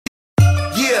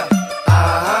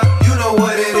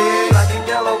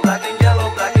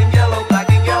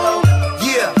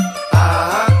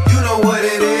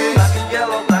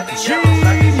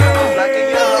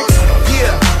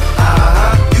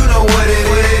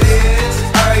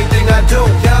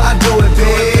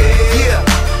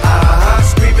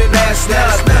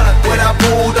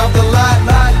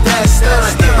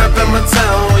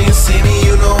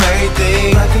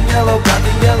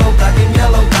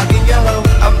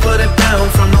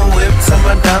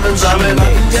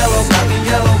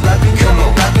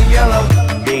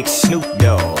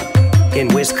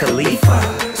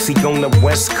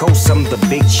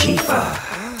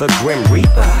the Grim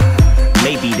Reaper.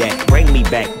 Maybe that, bring me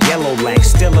back. Yellow lack,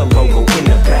 still a logo in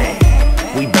the bag.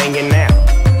 We banging out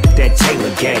that Taylor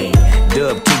game.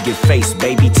 Dub to your face,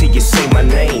 baby, till you say my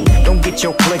name. Don't get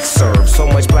your click served. So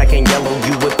much black and yellow,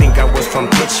 you would think I was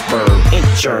from Pittsburgh.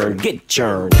 Inchurn, get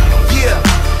churned. Yeah,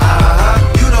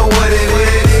 you know what it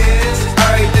is.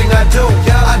 Everything I do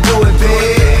it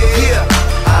big. Yeah,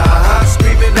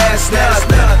 screaming that's not.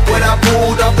 When I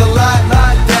pulled off the lot,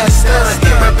 that's not.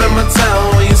 Reppin' my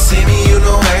town, when you see me, you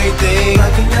know everything.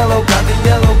 Black and yellow, black and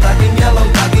yellow, black and yellow,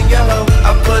 black and yellow.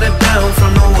 I put it down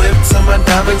from the whip to my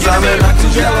diamonds. I'm in black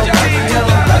and yellow, black and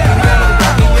yellow, black and yellow,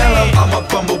 black and yellow. I'm a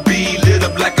bumblebee, lit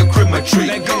up like a Christmas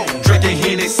tree. Drinking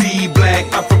Hennessy, black,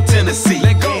 I'm from Tennessee.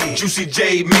 Juicy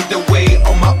J, make the way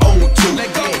on my own too.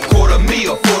 Quarter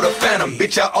meal for the phantom,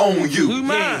 bitch, I own you.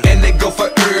 And they go for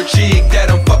every chick that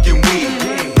I'm fucking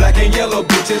with. Black and yellow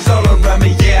bitches all around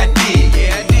me, yeah I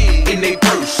did. In they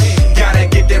purse, gotta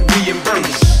get that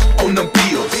reimbursed on them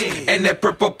bills and that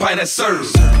purple pint of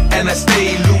serves. And I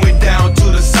stay Louis down to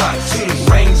the socks.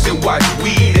 Rings and watch,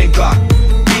 weed and Glock.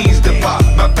 Beans to pop,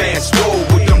 my pants swole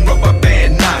with them rubber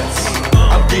band knots.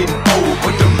 I'm getting old,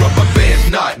 but them rubber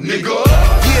bands not, nigga.